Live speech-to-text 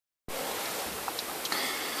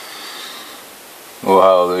Oh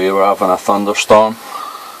hallelujah, we're having a thunderstorm,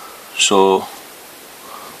 so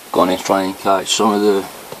going to try and catch some of the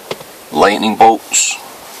lightning bolts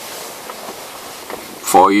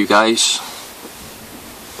for you guys.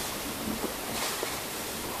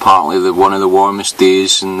 Apparently one of the warmest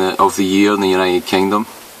days of the year in the United Kingdom,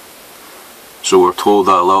 so we're told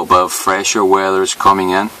that a little bit of fresher weather is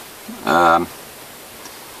coming in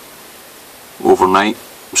overnight,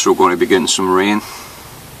 so we're going to be getting some rain.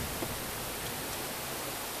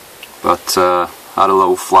 But had a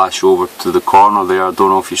little flash over to the corner there, I don't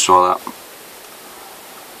know if you saw that.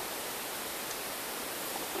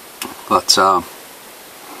 But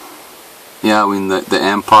yeah, I mean the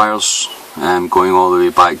empires going all the way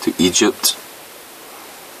back to Egypt,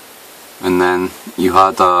 and then you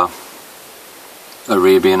had the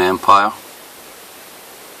Arabian Empire,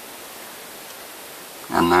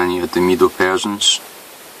 and then you had the Medo-Persians.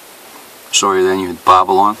 Sorry, then you had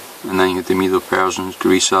Babylon, and then you had the Medo-Persians,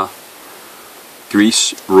 Greece,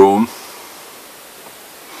 Rome,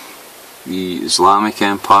 the Islamic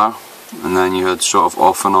Empire, and then you had sort of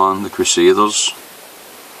off and on the Crusaders.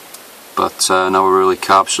 But never really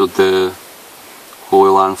captured the Holy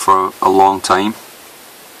Land for a long time.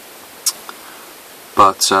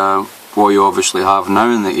 But what you obviously have now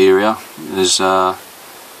in the area is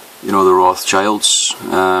you know, the Rothschilds,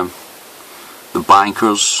 the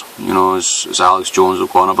bankers, you know, as Alex Jones will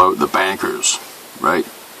go on about, the bankers, right?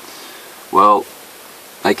 Well,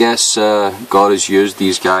 I guess God has used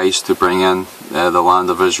these guys to bring in the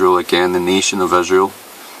land of Israel again, the nation of Israel.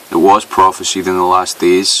 It was prophesied in the last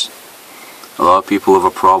days. A lot of people have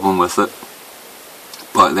a problem with it,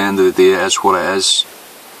 but at the end of the day it is what it is.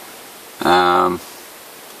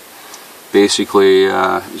 Basically,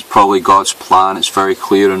 it's probably God's plan. It's very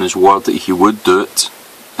clear in His word that He would do it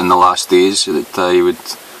in the last days, that He would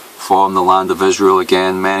form the land of Israel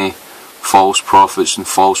again. Many false prophets and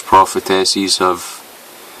false prophetesses have,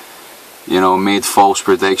 you know, made false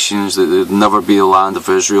predictions that there'd never be the land of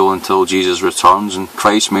Israel until Jesus returns, and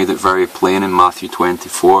Christ made it very plain in Matthew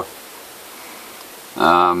 24.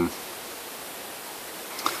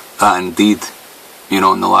 And indeed, you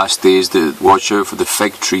know, in the last days, watch out for the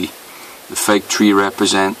fig tree. The fig tree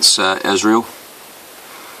represents Israel.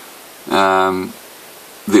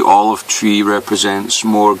 The olive tree represents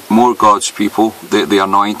more God's people, the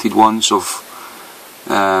anointed ones of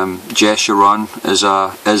Jeshurun, is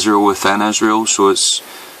Israel within Israel. So it's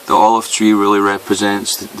the olive tree really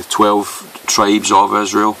represents the 12 tribes of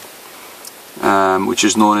Israel, which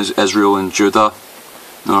is known as Israel and Judah.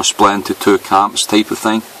 You know, split into two camps type of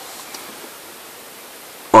thing.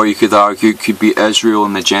 Or you could argue it could be Israel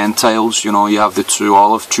and the Gentiles. You know, you have the two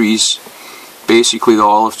olive trees. Basically, the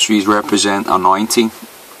olive trees represent anointing,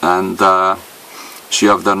 and so you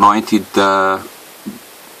have the anointed. Wow,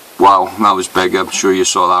 that was big. I'm sure you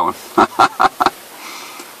saw that one.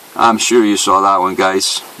 I'm sure you saw that one,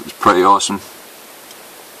 guys. It's pretty awesome.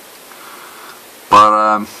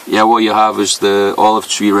 But yeah, what you have is the olive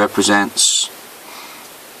tree represents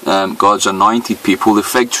God's anointed people. The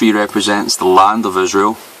fig tree represents the land of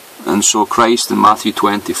Israel, and so Christ in Matthew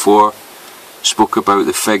 24 spoke about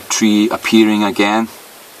the fig tree appearing again,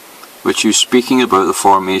 which He was speaking about the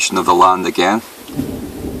formation of the land again.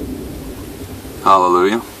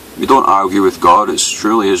 Hallelujah. We don't argue with God, it's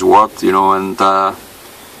truly His word, you know. And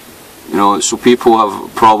you know, so people have a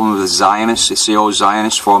problem with the Zionists. They say, oh,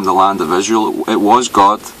 Zionists formed the land of Israel. It was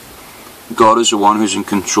God. God is the one who's in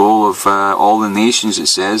control of all the nations, it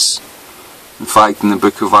says. In fact, in the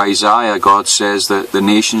book of Isaiah, God says that the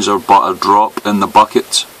nations are but a drop in the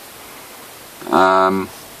bucket.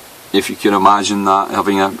 If you can imagine that,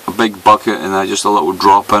 having a big bucket and just a little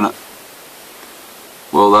drop in it.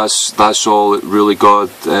 Well, that's all that really God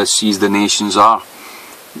sees the nations are.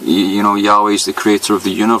 You know, Yahweh is the creator of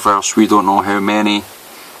the universe. We don't know how many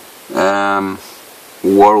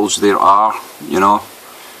worlds there are, you know.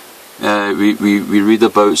 We read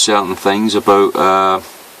about certain things about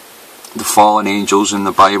the fallen angels in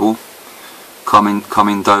the Bible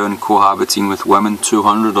coming down, cohabiting with women,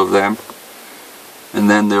 200 of them, and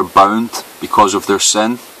then they're bound because of their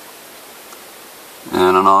sin.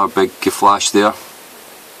 And another big flash there.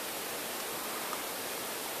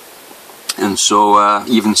 And so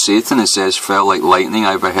even Satan, it says, fell like lightning.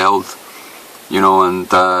 I beheld, you know, and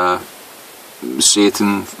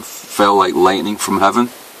Satan fell like lightning from heaven.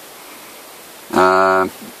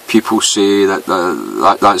 People say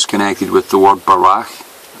that's connected with the word Barak.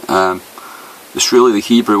 It's really the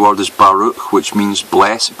Hebrew word is Baruch, which means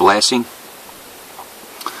blessing.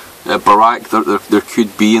 Barak, there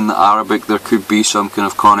could be in the Arabic, there could be some kind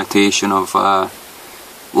of connotation of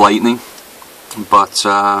lightning, but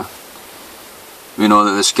You know,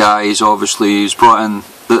 that this guy is obviously, he's brought in,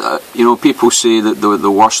 you know, people say that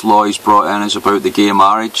the worst law he's brought in is about the gay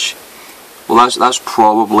marriage. Well, that's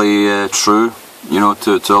probably true, you know,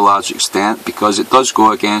 to a large extent, because it does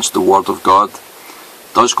go against the Word of God.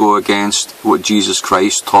 It does go against what Jesus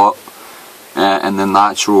Christ taught in the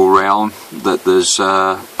natural realm, that there's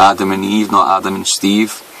Adam and Eve, not Adam and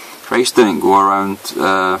Steve. Christ didn't go around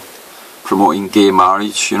promoting gay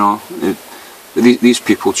marriage, you know. These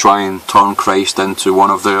people try and turn Christ into one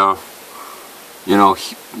of their, you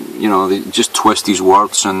know, they just twist his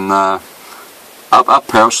words. And I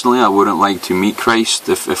personally, I wouldn't like to meet Christ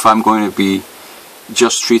if I'm going to be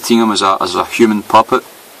just treating him as a human puppet,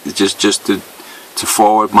 just to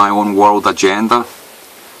forward my own world agenda.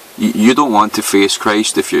 You don't want to face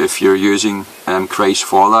Christ if you're using Christ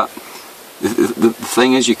for that. The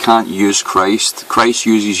thing is, you can't use Christ. Christ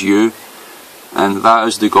uses you, and that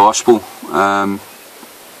is the gospel that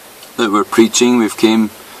we're preaching. We've came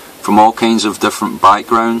from all kinds of different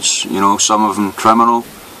backgrounds, you know, some of them criminal,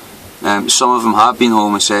 some of them have been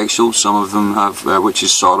homosexual, some of them have, which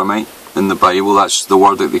is sodomite in the Bible. That's the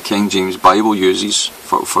word that the King James Bible uses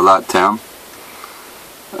for that term.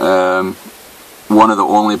 One of the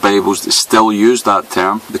only Bibles that still use that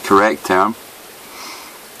term, the correct term.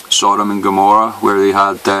 Sodom and Gomorrah, where they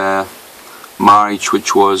had marriage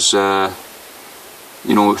which was,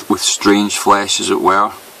 you know, with strange flesh, as it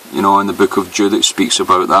were. You know, in the book of Jude it speaks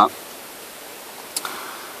about that.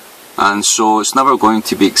 And so it's never going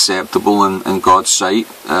to be acceptable in God's sight.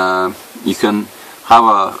 You can have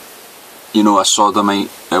a sodomite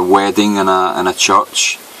wedding in a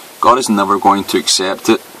church. God is never going to accept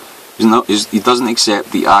it. He doesn't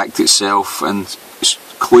accept the act itself, and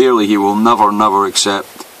clearly He will never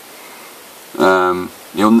accept.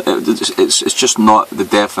 It's just not the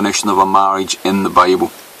definition of a marriage in the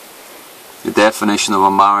Bible. The definition of a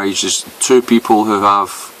marriage is two people who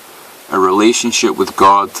have a relationship with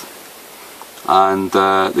God, and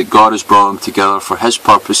that God has brought them together for His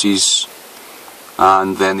purposes,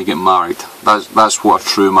 and then they get married. That's what a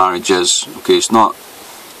true marriage is. Okay, it's not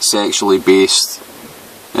sexually based.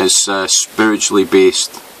 It's spiritually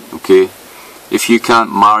based. Okay, if you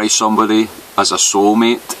can't marry somebody as a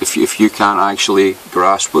soulmate, if you can't actually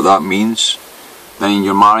grasp what that means, then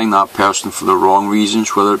you're marrying that person for the wrong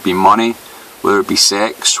reasons, whether it be money, whether it be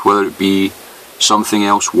sex, whether it be something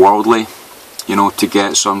else worldly, you know, to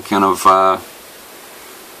get some kind of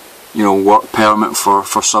work permit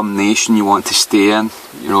for some nation you want to stay in.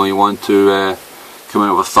 You know, you want to come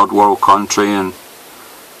out of a third world country and,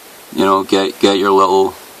 you know, get your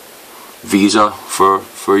little visa for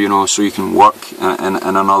you know, so you can work in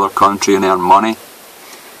another country and earn money.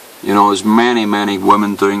 You know, there's many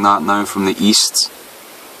women doing that now from the east,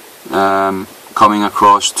 coming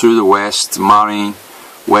across to the west, marrying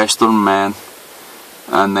Western men,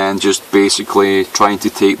 and then just basically trying to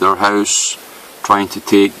take their house, trying to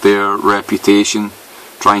take their reputation,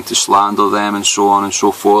 trying to slander them, and so on and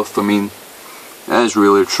so forth. I mean, it is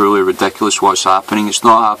really truly ridiculous what's happening. It's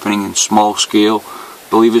not happening in small scale. I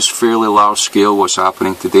believe it's fairly large scale what's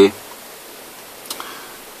happening today.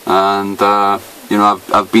 And you know,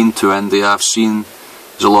 I've been to India. I've seen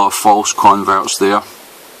there's a lot of false converts there.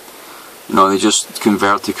 You know, they just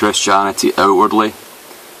convert to Christianity outwardly,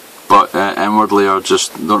 but inwardly are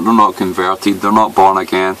just they're not converted. They're not born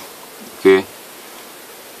again. Okay.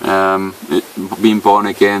 Being born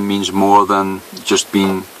again means more than just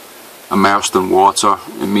being immersed in water.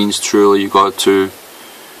 It means truly you've got to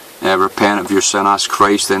repent of your sin, ask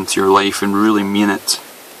Christ into your life, and really mean it.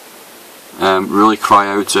 Really cry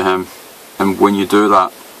out to Him, and when you do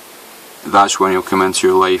that, that's when He'll come into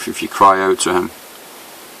your life. If you cry out to Him,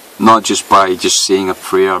 not just by just saying a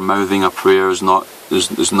prayer, mouthing a prayer is not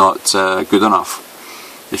good enough.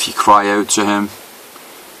 If you cry out to Him,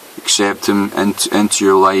 accept Him into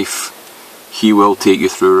your life, He will take you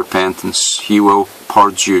through repentance. He will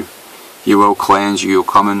purge you. He will cleanse you. He'll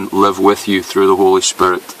come and live with you through the Holy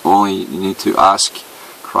Spirit. Only you need to ask,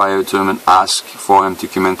 cry out to Him, and ask for Him to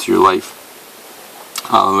come into your life.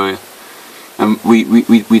 Hallelujah. And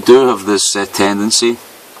we do have this tendency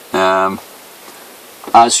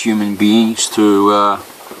as human beings to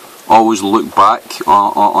always look back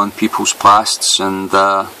on people's pasts, and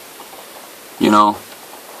you know,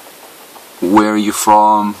 where are you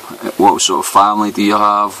from, what sort of family do you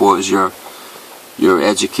have, what is your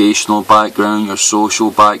educational background, your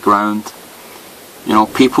social background. You know,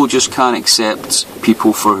 people just can't accept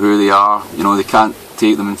people for who they are. You know, they can't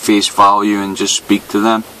take them in face value and just speak to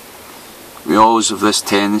them. We always have this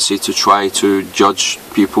tendency to try to judge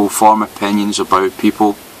people, form opinions about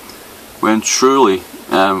people, when truly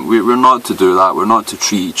we're not to do that. We're not to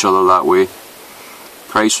treat each other that way.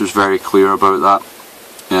 Christ was very clear about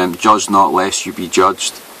that. Judge not lest you be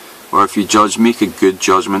judged, or if you judge, make a good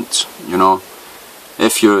judgment. You know,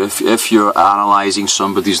 if you're analysing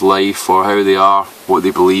somebody's life or how they are, what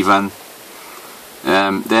they believe in,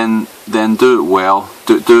 then do it well.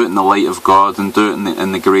 Do it in the light of God, and do it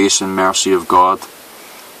in the grace and mercy of God,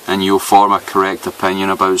 and you'll form a correct opinion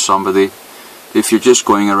about somebody. If you're just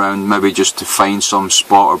going around maybe just to find some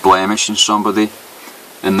spot or blemish in somebody,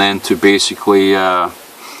 and then to basically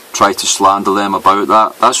try to slander them about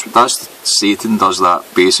that, that's Satan does that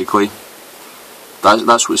basically.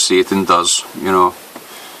 That's what Satan does. You know,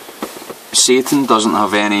 Satan doesn't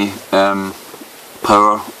have any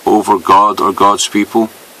power over God or God's people,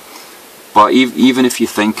 but even if you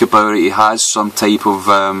think about it, he has some type of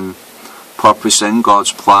purpose in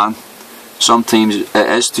God's plan. Sometimes it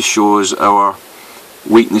is to show us our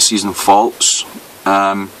weaknesses and faults,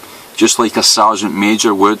 just like a sergeant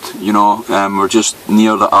major would. You know, we're just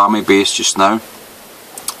near the army base just now,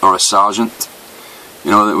 or a sergeant. You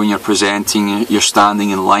know, that when you're presenting, you're standing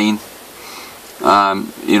in line,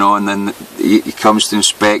 you know, and then he comes to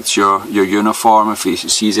inspect your uniform. If he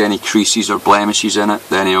sees any creases or blemishes in it,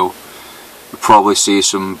 then he'll probably say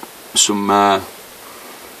some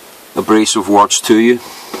abrasive words to you,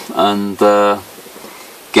 and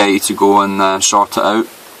get you to go and sort it out.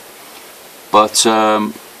 But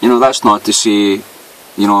you know, that's not to say,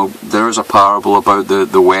 you know, there is a parable about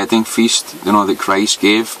the wedding feast, you know, that Christ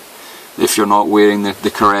gave. If you're not wearing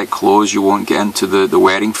the correct clothes, you won't get into the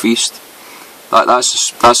wedding feast.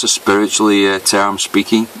 That's a spiritually term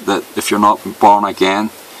speaking, that if you're not born again,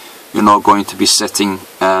 you're not going to be sitting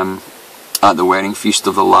at the wedding feast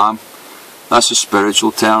of the Lamb. That's a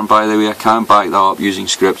spiritual term, by the way. I can't back that up using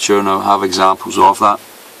scripture, and I'll have examples of that.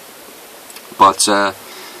 But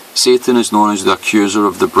Satan is known as the accuser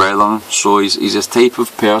of the brethren, so he's a type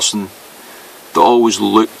of person that always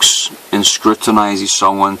looks and scrutinises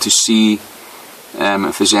someone to see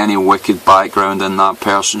if there's any wicked background in that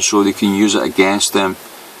person, so they can use it against them.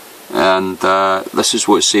 And this is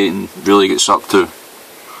what Satan really gets up to.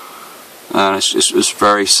 And it's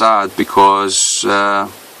very sad, because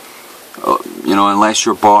you know, unless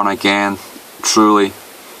you're born again truly,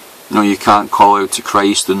 you know, you can't call out to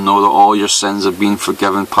Christ and know that all your sins have been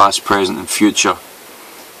forgiven, past, present and future.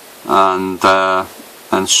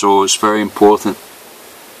 And so it's very important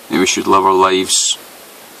that we should live our lives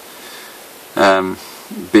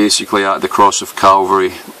basically at the cross of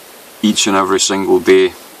Calvary each and every single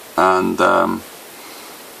day. And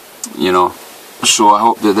you know, so I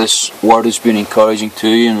hope that this word has been encouraging to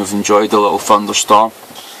you, and we've enjoyed the little thunderstorm.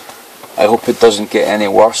 I hope it doesn't get any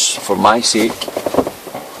worse for my sake,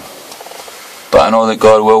 but I know that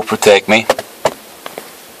God will protect me.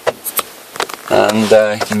 And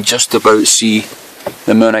I can just about see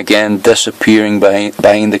the moon again disappearing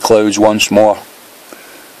behind the clouds once more,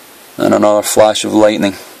 and another flash of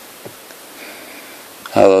lightning.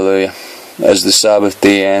 Hallelujah. As the Sabbath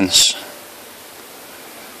day ends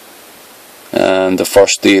and the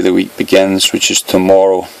first day of the week begins, which is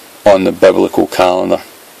tomorrow on the biblical calendar.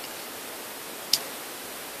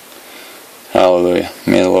 Hallelujah.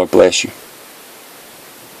 May the Lord bless you.